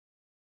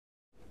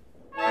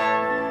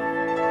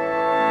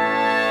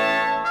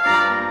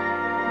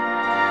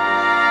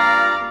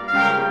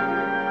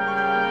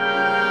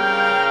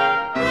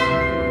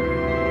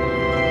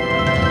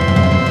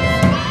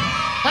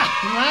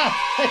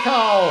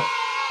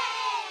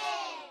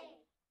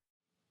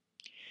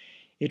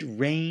It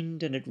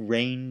rained and it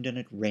rained and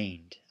it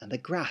rained, and the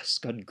grass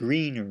got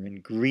greener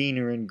and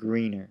greener and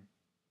greener.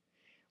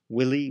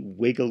 Willy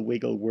Wiggle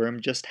Wiggle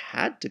Worm just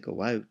had to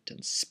go out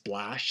and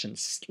splash and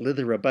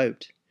slither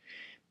about.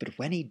 But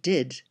when he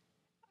did,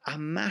 a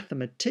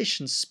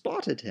mathematician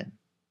spotted him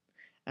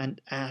and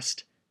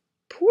asked,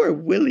 "Poor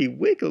Willy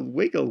Wiggle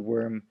Wiggle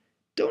Worm,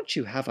 don't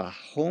you have a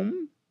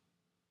home?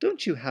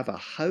 Don't you have a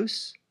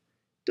house?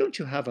 Don't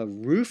you have a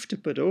roof to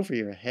put over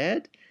your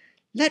head?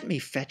 Let me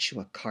fetch you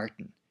a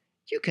carton.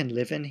 You can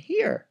live in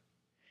here."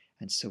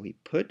 And so he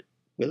put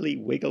Willy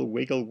Wiggle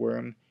Wiggle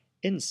Worm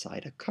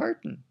inside a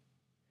carton.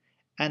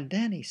 And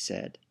then he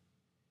said,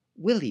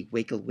 "Willy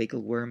Wiggle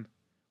Wiggle Worm,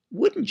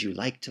 wouldn't you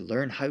like to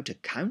learn how to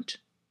count?"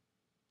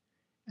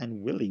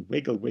 And Willy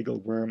Wiggle Wiggle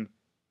Worm,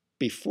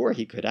 before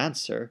he could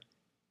answer,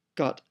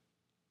 got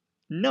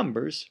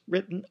numbers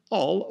written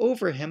all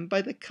over him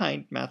by the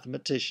kind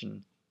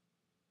mathematician.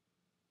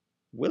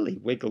 Willy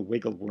Wiggle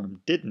Wiggle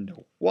Worm didn't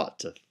know what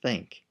to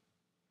think.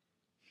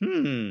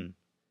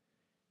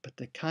 But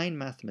the kind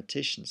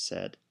mathematician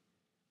said,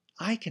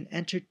 "I can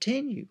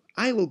entertain you.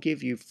 I will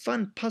give you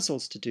fun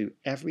puzzles to do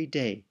every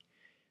day.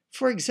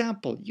 For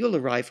example, you'll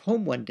arrive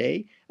home one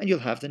day and you'll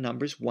have the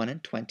numbers 1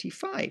 and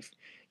 25.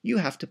 You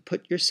have to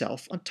put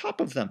yourself on top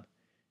of them.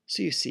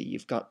 So you see,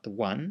 you've got the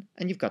 1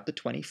 and you've got the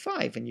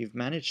 25, and you've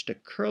managed to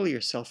curl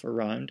yourself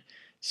around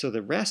so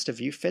the rest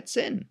of you fits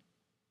in.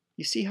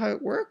 You see how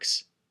it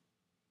works?"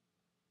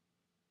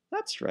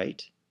 "That's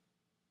right."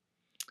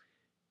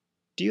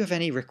 "Do you have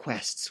any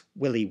requests,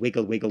 Willy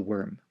Wiggle Wiggle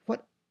Worm?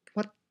 What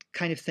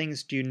kind of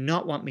things do you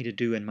not want me to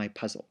do in my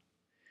puzzle?"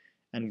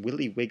 And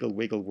Willy Wiggle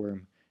Wiggle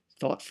Worm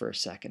thought for a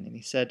second, and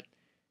he said,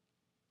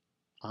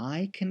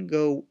 "I can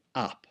go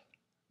up,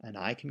 and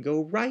I can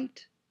go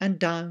right and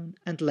down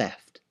and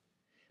left,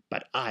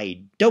 but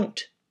I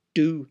don't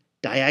do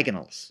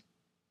diagonals."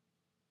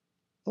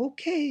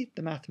 "Okay,"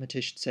 the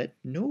mathematician said,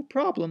 "no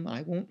problem.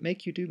 I won't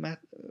make you do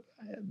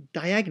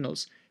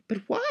diagonals.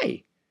 But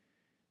why?"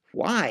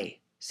 "Why?"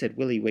 said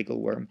Willy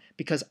Wiggle Worm,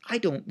 "because I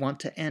don't want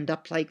to end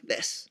up like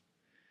this."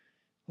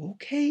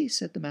 "Okay,"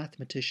 said the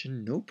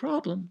mathematician, "no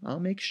problem. I'll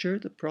make sure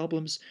the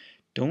problems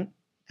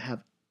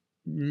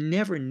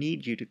never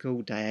need you to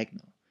go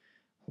diagonal."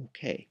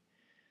 Okay,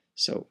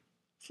 so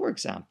for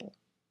example,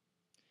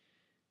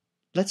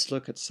 let's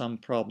look at some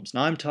problems.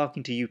 Now I'm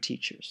talking to you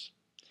teachers.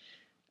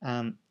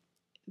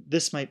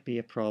 This might be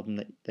a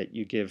problem that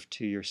you give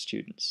to your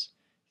students.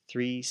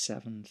 3,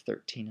 7,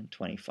 13, and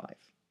 25.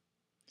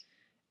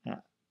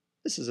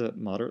 This is a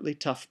moderately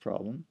tough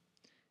problem,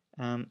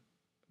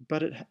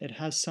 but it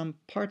has some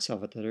parts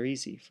of it that are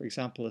easy. For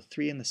example, a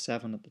 3 and the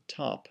 7 at the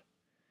top,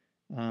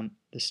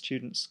 the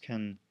students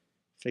can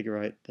figure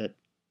out that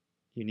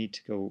you need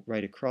to go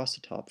right across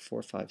the top,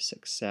 4, 5,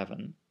 6,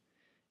 7,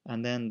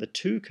 and then the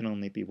 2 can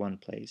only be one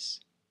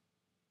place.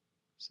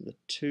 So the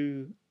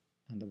 2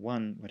 and the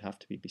 1 would have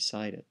to be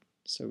beside it.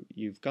 So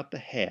you've got the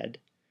head,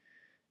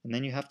 and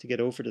then you have to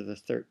get over to the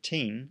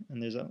 13,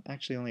 and there's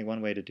actually only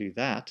one way to do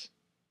that.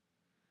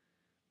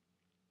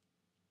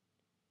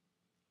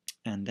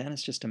 And then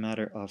it's just a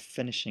matter of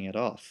finishing it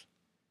off.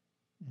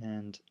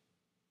 And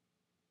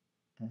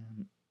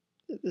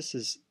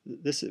this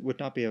would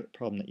not be a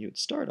problem that you would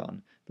start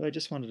on, but I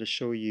just wanted to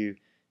show you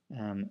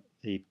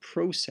the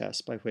process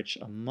by which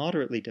a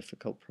moderately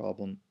difficult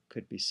problem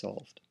could be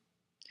solved.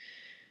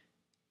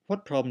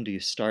 What problem do you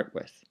start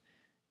with?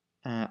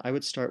 I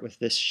would start with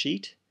this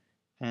sheet,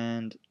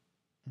 and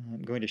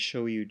I'm going to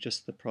show you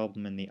just the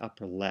problem in the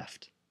upper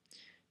left.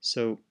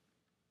 So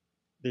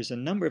there's a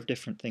number of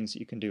different things that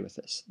you can do with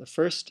this. The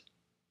first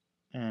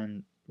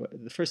thing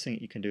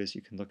that you can do is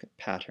you can look at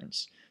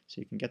patterns.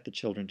 So you can get the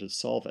children to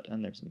solve it,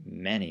 and there's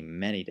many,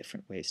 many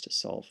different ways to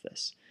solve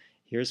this.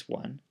 Here's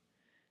one,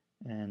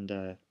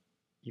 and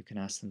you can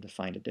ask them to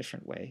find a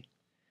different way.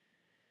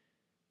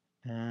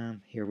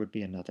 Here would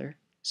be another.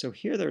 So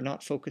here they're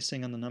not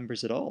focusing on the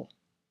numbers at all.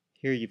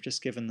 Here you've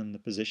just given them the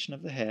position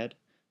of the head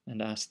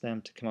and asked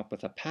them to come up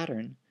with a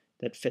pattern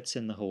that fits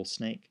in the whole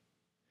snake.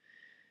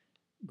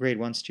 Grade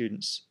 1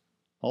 students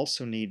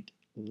also need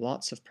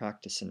lots of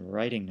practice in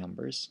writing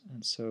numbers,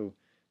 and so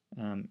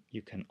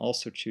you can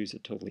also choose a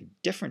totally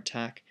different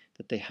tack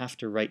that they have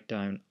to write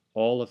down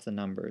all of the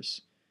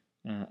numbers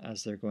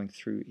as they're going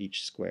through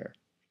each square.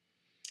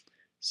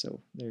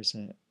 So there's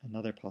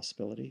another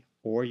possibility,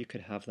 or you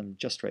could have them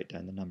just write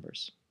down the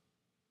numbers.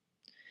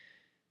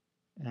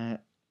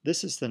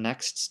 This is the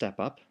next step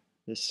up.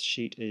 This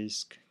sheet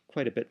is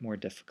quite a bit more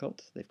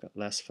difficult. They've got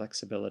less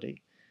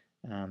flexibility.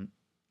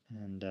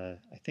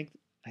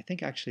 I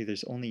think actually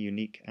there's only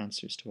unique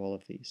answers to all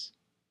of these.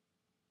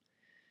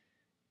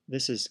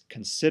 This is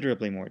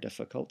considerably more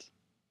difficult.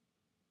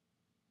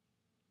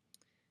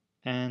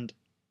 And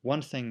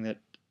one thing that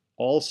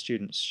all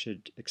students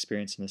should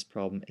experience in this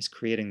problem is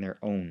creating their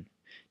own,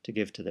 to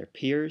give to their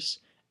peers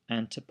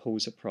and to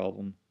pose a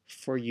problem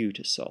for you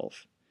to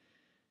solve.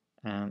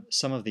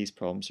 Some of these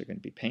problems are going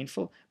to be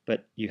painful,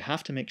 but you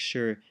have to make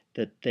sure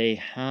that they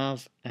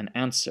have an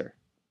answer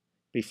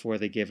before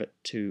they give it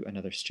to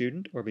another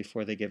student or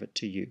before they give it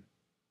to you.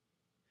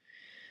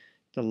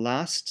 The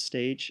last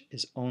stage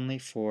is only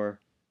for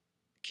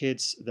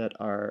kids that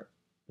are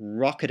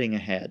rocketing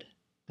ahead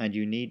and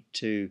you need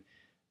to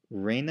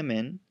rein them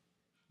in.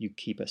 You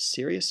keep a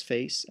serious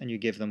face and you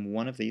give them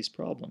one of these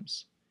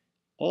problems.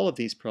 All of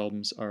these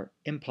problems are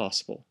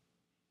impossible.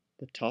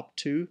 The top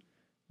two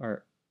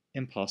are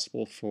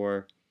impossible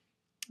for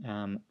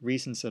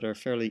reasons that are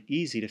fairly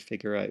easy to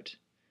figure out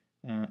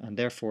and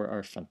therefore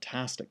are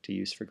fantastic to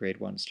use for grade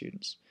 1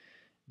 students.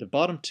 The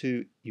bottom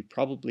two you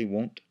probably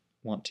won't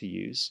want to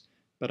use,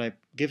 but I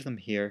give them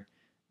here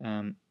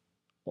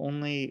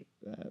only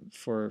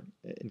for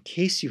in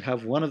case you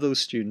have one of those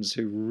students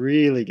who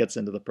really gets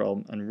into the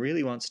problem and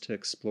really wants to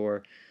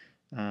explore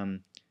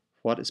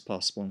what is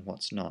possible and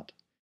what's not.